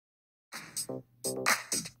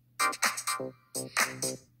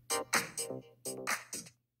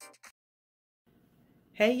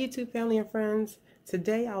Hey YouTube family and friends,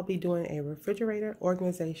 today I'll be doing a refrigerator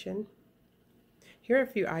organization. Here are a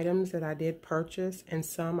few items that I did purchase and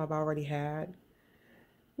some I've already had.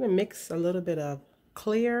 I'm going to mix a little bit of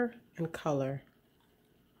clear and color.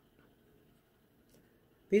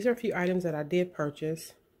 These are a few items that I did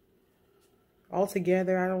purchase.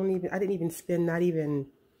 Altogether, I didn't even spend not even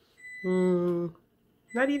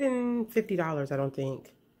 $50, I don't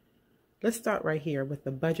think. Let's start right here with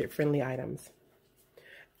the budget-friendly items.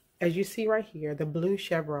 As you see right here, the blue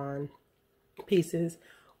chevron pieces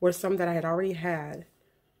were some that I had already had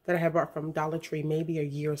that I had bought from Dollar Tree maybe a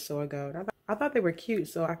year or so ago. And I thought they were cute,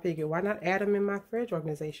 so I figured why not add them in my fridge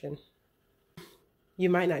organization? You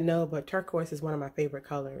might not know, but turquoise is one of my favorite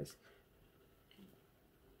colors.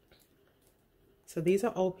 So these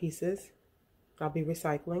are old pieces I'll be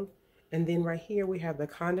recycling. And then right here we have the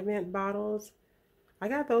condiment bottles. I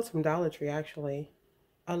got those from Dollar Tree actually,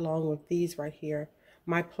 along with these right here.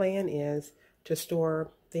 My plan is to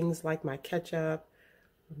store things like my ketchup,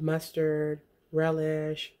 mustard,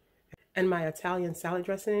 relish, and my Italian salad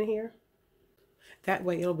dressing in here. That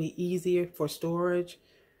way it'll be easier for storage,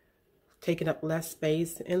 taking up less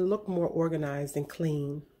space, and look more organized and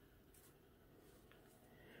clean.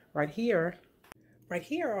 Right here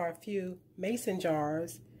are a few mason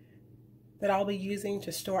jars that I'll be using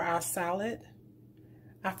to store our salad.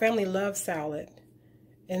 Our family loves salad,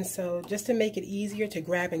 and so just to make it easier to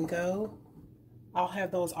grab and go, I'll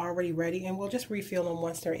have those already ready, and we'll just refill them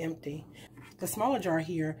once they're empty. The smaller jar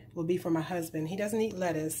here will be for my husband. He doesn't eat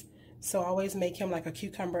lettuce, so I always make him like a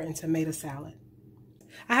cucumber and tomato salad.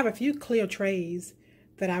 I have a few clear trays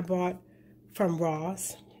that I bought from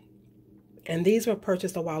Ross, and these were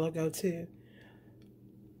purchased a while ago too.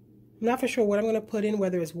 I'm not for sure what I'm going to put in,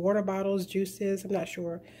 whether it's water bottles, juices, I'm not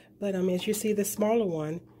sure. But as you see, the smaller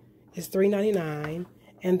one is $3.99,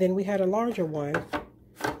 and then we had a larger one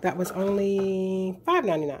that was only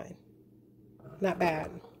 $5.99. Not bad.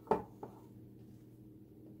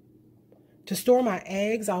 To store my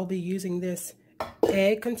eggs, I'll be using this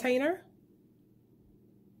egg container.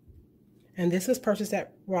 And this was purchased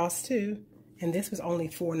at Ross too, and this was only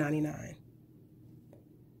 $4.99.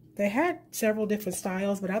 They had several different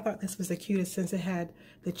styles, but I thought this was the cutest since it had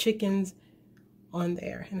the chickens on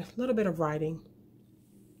there and a little bit of writing.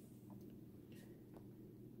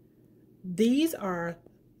 These are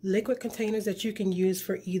liquid containers that you can use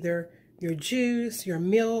for either your juice, your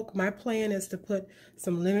milk. My plan is to put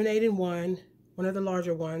some lemonade in one of the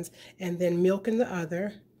larger ones, and then milk in the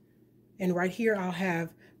other. And right here I'll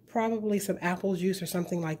have probably some apple juice or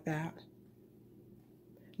something like that.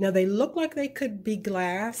 Now they look like they could be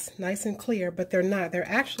glass, nice and clear, but they're not. They're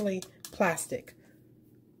actually plastic,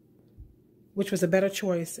 which was a better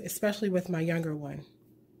choice, especially with my younger one.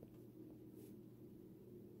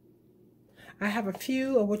 I have a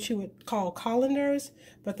few of what you would call colanders,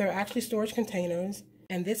 but they're actually storage containers,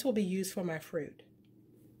 and this will be used for my fruit.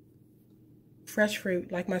 Fresh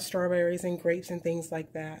fruit, like my strawberries and grapes and things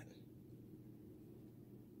like that.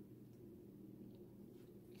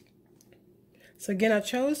 So again, I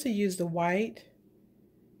chose to use the white,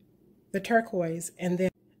 the turquoise, and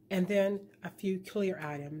then a few clear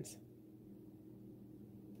items.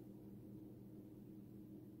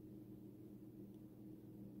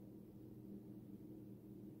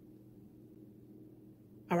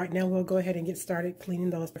 All right, now we'll go ahead and get started cleaning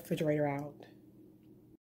those refrigerator out.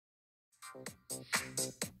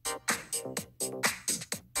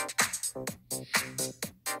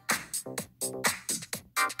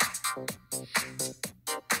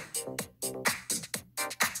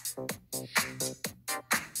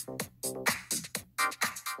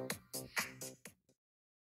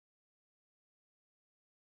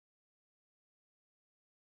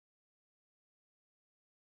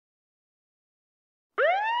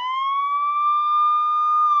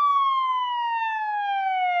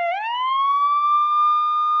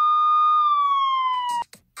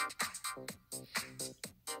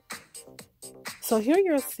 So here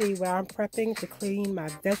you'll see where I'm prepping to clean my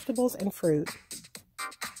vegetables and fruit.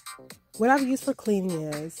 What I've used for cleaning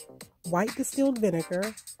is white distilled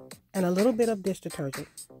vinegar and a little bit of dish detergent.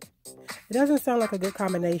 It doesn't sound like a good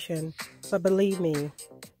combination, but believe me,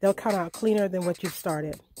 they'll come out cleaner than what you've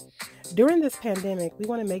started. During this pandemic, we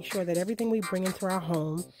want to make sure that everything we bring into our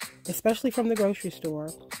home, especially from the grocery store,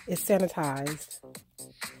 is sanitized.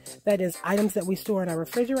 That is, items that we store in our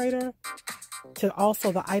refrigerator, to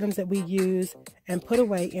also the items that we use and put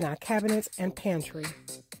away in our cabinets and pantry.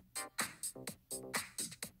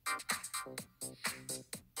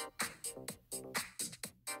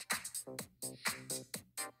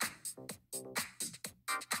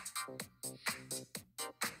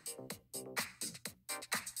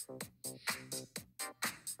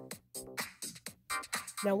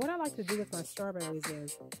 Now, what I like to do with my strawberries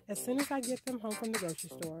is, as soon as I get them home from the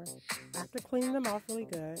grocery store, after cleaning them off really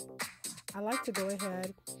good, I like to go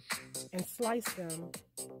ahead and slice them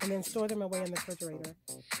and then store them away in the refrigerator.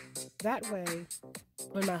 That way,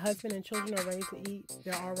 when my husband and children are ready to eat,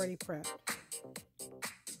 they're already prepped.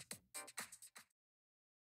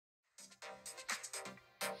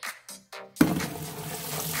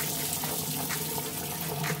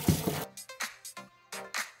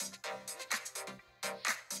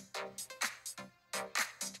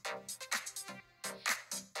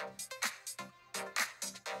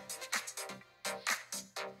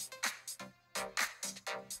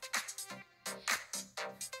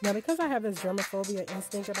 Now, because I have this germophobia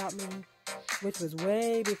instinct about me, which was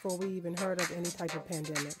way before we even heard of any type of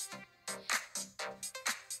pandemic,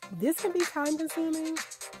 this can be time consuming,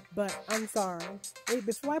 but I'm sorry.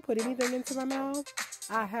 Before I put anything into my mouth,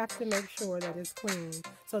 I have to make sure that it's clean.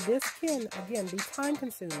 So this can, again, be time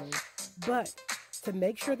consuming, but to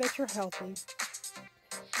make sure that you're healthy,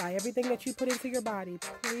 by everything that you put into your body,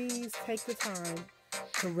 please take the time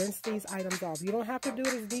to rinse these items off. You don't have to do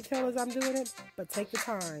it as detailed as I'm doing it, but take the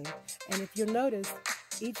time. And if you'll notice,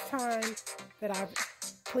 each time that I've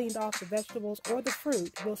cleaned off the vegetables or the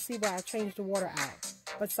fruit, you'll see where I changed the water out.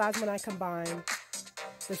 Besides when I combine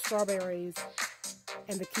the strawberries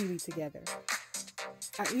and the kiwi together.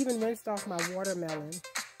 I even rinsed off my watermelon.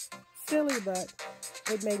 Silly, but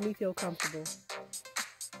it made me feel comfortable.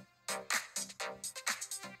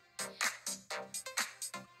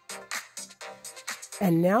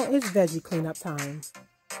 And now it's veggie cleanup time.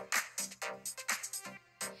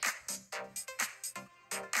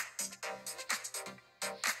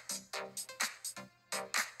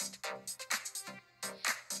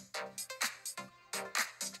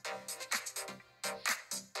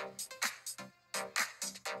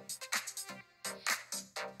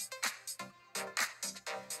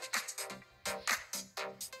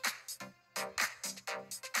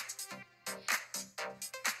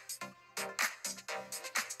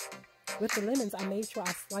 With the lemons, I made sure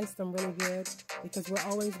I sliced them really good because we're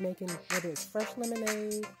always making, whether it's fresh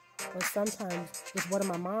lemonade or sometimes with what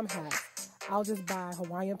my mom has, I'll just buy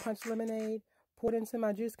Hawaiian Punch lemonade, pour it into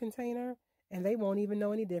my juice container, and they won't even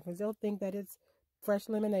know any difference. They'll think that it's fresh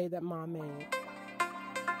lemonade that Mom made.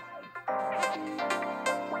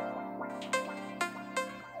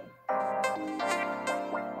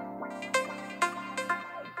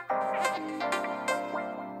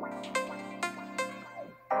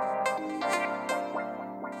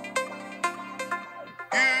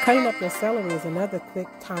 Cutting up the celery is another quick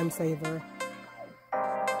time saver.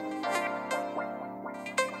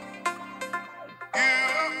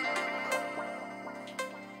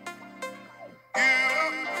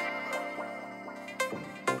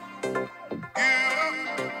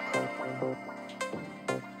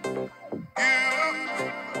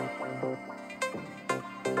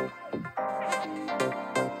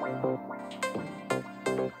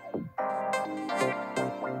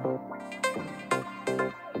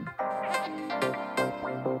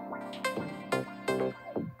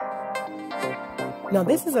 Now,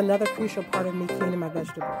 this is another crucial part of me cleaning my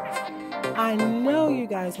vegetables. I know you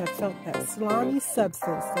guys have felt that slimy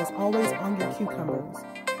substance that's always on your cucumbers.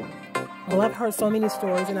 Well, I've heard so many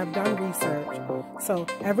stories and I've done research. So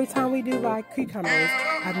every time we do buy cucumbers,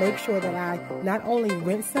 I make sure that I not only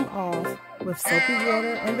rinse them off with soapy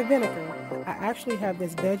water and the vinegar, I actually have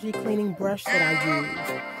this veggie cleaning brush that I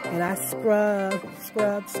use. And I scrub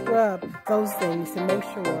those things to make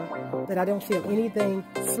sure that I don't feel anything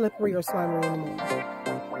slippery or slimy anymore.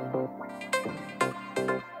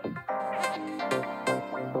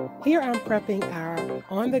 Here I'm prepping our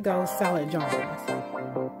on-the-go salad jars.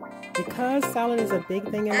 Because salad is a big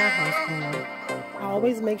thing in my household, I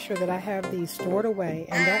always make sure that I have these stored away,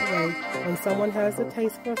 and that way, when someone has a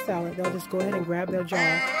taste for salad, they'll just go ahead and grab their jar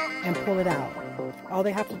and pull it out. All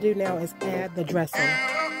they have to do now is add the dressing,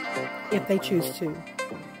 if they choose to.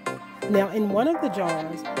 Now, in one of the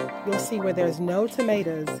jars, you'll see where there's no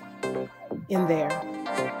tomatoes in there,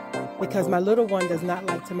 because my little one does not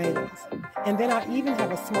like tomatoes. And then I even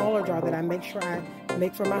have a smaller jar that I make sure I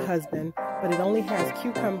make for my husband, but it only has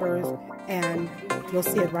cucumbers, and you'll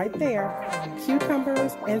see it right there,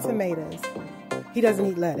 cucumbers and tomatoes. He doesn't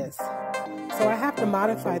eat lettuce. So I have to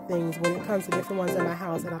modify things when it comes to different ones in my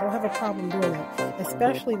house, and I don't have a problem doing that,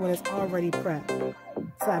 especially when it's already prepped.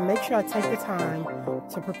 So I make sure I take the time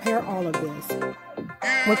to prepare all of this,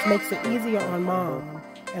 which makes it easier on Mom.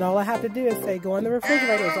 And all I have to do is say, go in the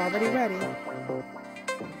refrigerator, it's already ready.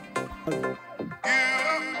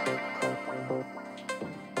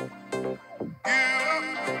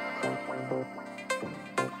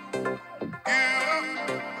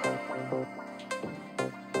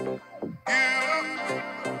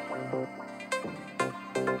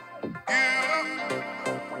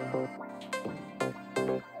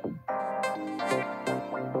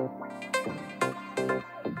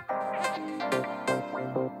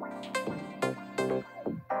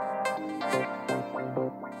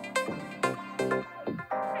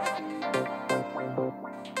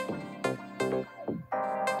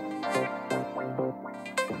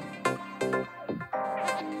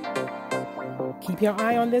 Keep your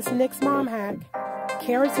eye on this next mom hack.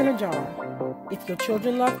 Carrots in a jar. If your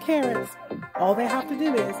children love carrots, all they have to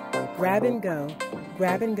do is grab and go.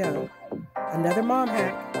 Grab and go. Another mom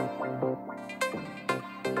hack.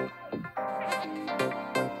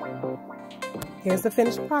 Here's the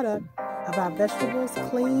finished product of our vegetables,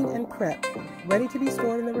 clean and prepped, ready to be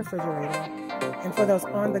stored in the refrigerator. And for those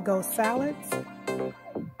on-the-go salads,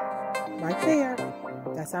 right there,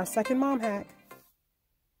 that's our second mom hack.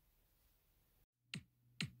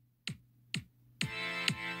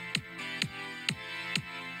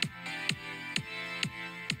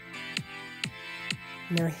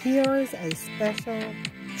 Now here's a special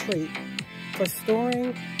treat for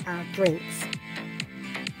storing our drinks.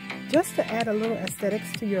 Just to add a little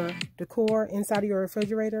aesthetics to your decor inside of your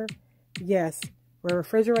refrigerator. Yes, a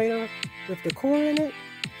refrigerator with decor in it.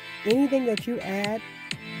 Anything that you add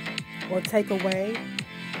or take away,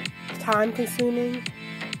 time consuming,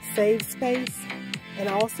 saves space, and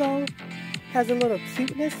also has a little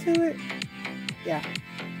cuteness to it. Yeah,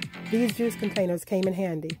 these juice containers came in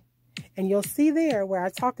handy. And you'll see there where I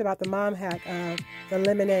talked about the mom hack of the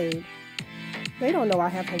lemonade. They don't know I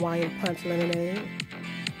have Hawaiian Punch lemonade.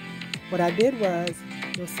 What I did was,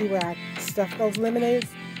 you'll see where I stuffed those lemonades.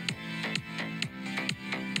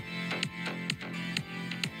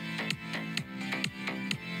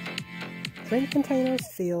 Drink containers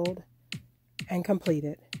filled and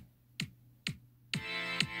completed.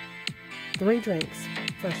 3 drinks,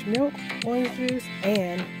 fresh milk, orange juice,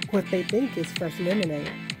 and what they think is fresh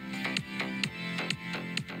lemonade.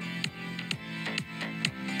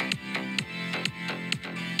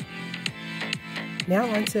 Now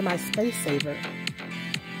onto my space saver.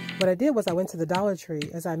 What I did was I went to the Dollar Tree,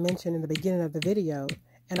 as I mentioned in the beginning of the video,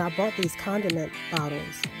 and I bought these condiment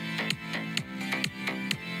bottles.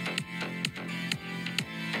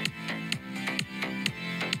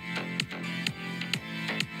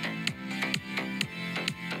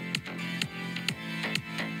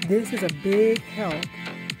 This is a big help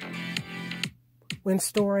when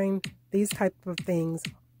storing these type of things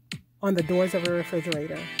on the doors of a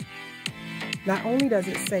refrigerator. Not only does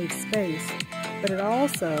it save space, but it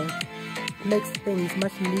also makes things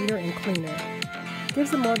much neater and cleaner.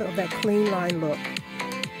 Gives it more of that clean line look.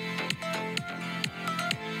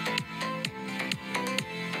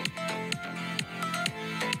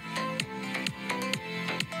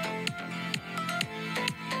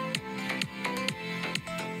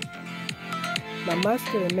 My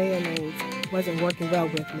mustard and mayonnaise wasn't working well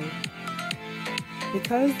with me.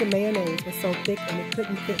 Because the mayonnaise was so thick and it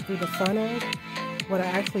couldn't fit through the funnel, what I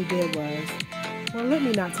actually did was, well, let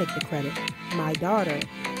me not take the credit. My daughter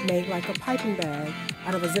made like a piping bag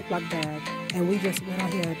out of a Ziploc bag, and we just went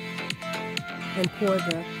ahead and poured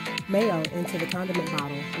the mayo into the condiment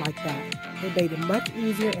bottle like that. It made it much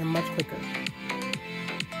easier and much quicker.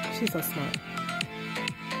 She's so smart.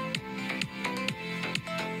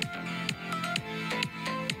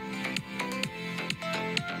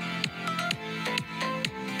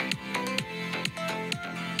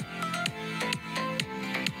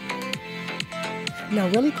 Now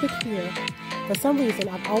really quick here, for some reason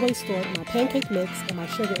I've always stored my pancake mix and my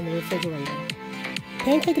sugar in the refrigerator.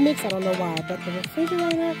 Pancake mix, I don't know why, but the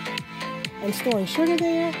refrigerator and storing sugar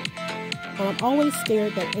there, well, I'm always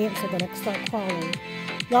scared that ants are going to start crawling.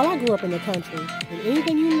 Y'all, I grew up in the country,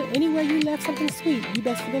 and anywhere you left something sweet, you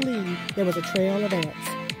best believe there was a trail of ants.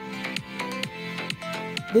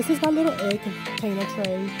 This is my little egg container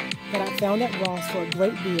tray that I found at Ross for a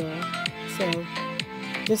great deal. So,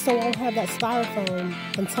 just so I don't have that styrofoam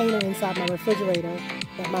container inside my refrigerator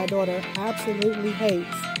that my daughter absolutely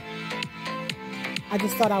hates, I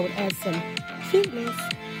just thought I would add some cuteness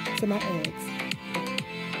to my eggs.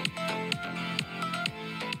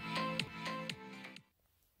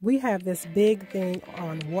 We have this big thing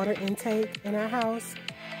on water intake in our house,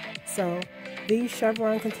 so these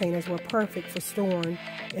Chevron containers were perfect for storing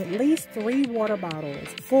at least 3 water bottles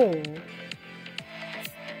full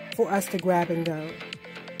for us to grab and go.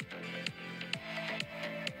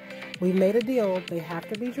 We made a deal, they have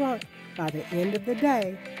to be drunk by the end of the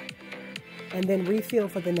day and then refill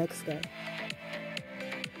for the next day.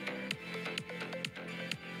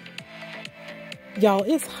 Y'all,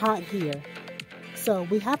 it's hot here, so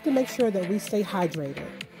we have to make sure that we stay hydrated.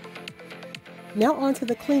 Now on to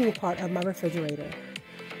the cleaning part of my refrigerator.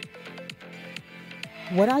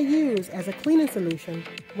 What I used as a cleaning solution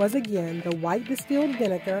was again the white distilled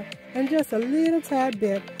vinegar and just a little tad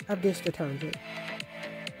bit of dish detergent.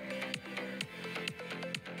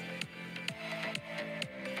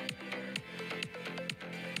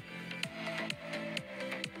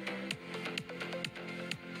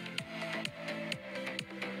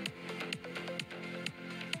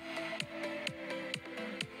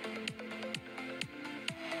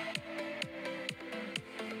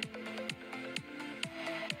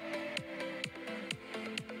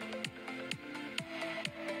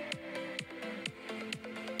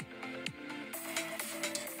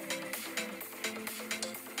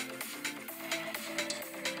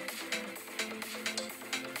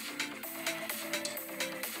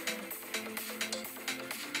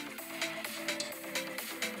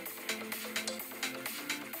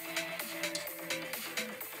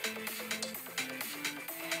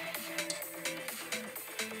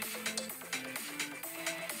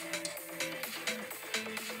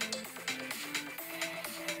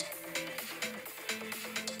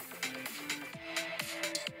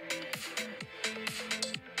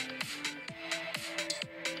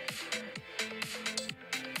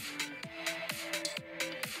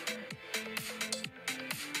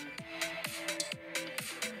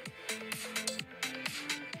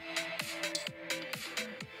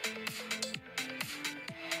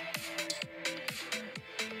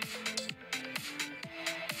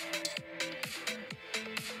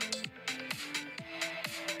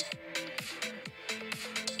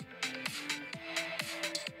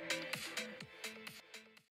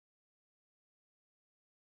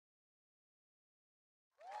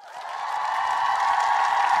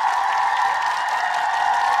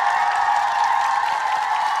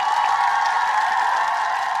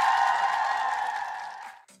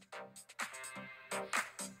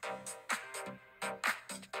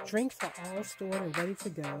 drinks are all stored and ready to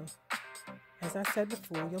go. As I said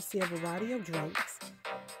before, you'll see a variety of drinks.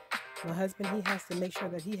 My husband, he has to make sure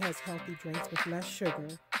that he has healthy drinks with less sugar.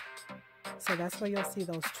 So that's why you'll see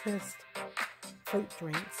those twist fruit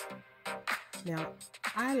drinks. Now,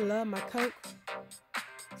 I love my Coke,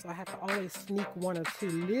 so I have to always sneak one or two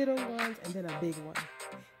little ones and then a big one.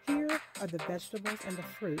 Here are the vegetables and the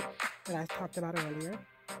fruit that I talked about earlier.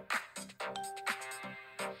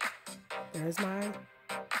 There's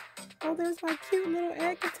my cute little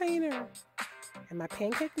egg container and my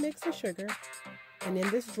pancake mix and sugar. And in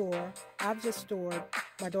this drawer, I've just stored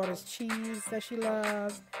my daughter's cheese that she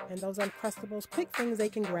loves and those Uncrustables, quick things they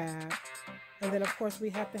can grab. And then, of course, we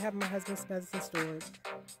have to have my husband's medicine stored.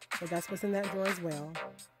 So that's what's in that drawer as well.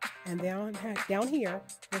 And down here,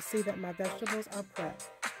 you'll see that my vegetables are prepped.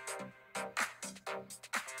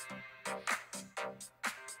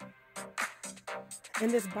 In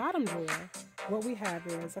this bottom drawer, what we have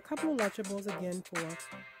is a couple of Lunchables, again, for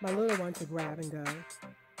my little one to grab and go.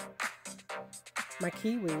 My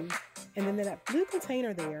kiwi, and then in that blue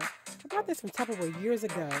container there, I bought this from Tupperware years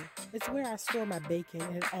ago. It's where I store my bacon,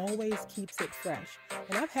 and it always keeps it fresh.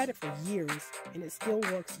 And I've had it for years, and it still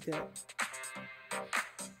works good.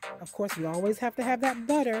 Of course, we always have to have that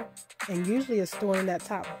butter, and usually it's stored in that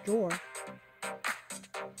top drawer.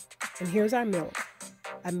 And here's our milk.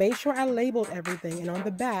 I made sure I labeled everything, and on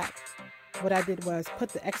the back, what I did was put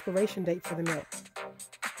the expiration date for the milk.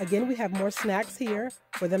 Again, we have more snacks here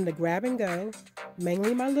for them to grab and go,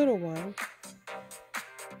 mainly my little one.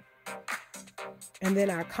 And then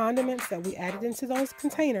our condiments that we added into those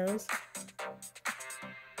containers.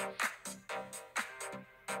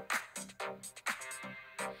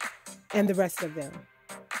 And the rest of them.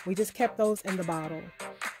 We just kept those in the bottle.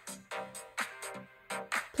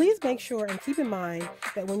 Please make sure and keep in mind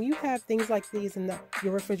that when you have things like these in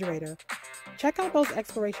your refrigerator, check out those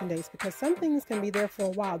expiration dates, because some things can be there for a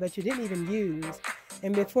while that you didn't even use.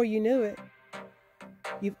 And before you knew it,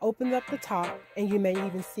 you've opened up the top and you may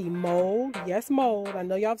even see mold. Yes, mold. I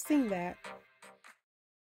know y'all have seen that.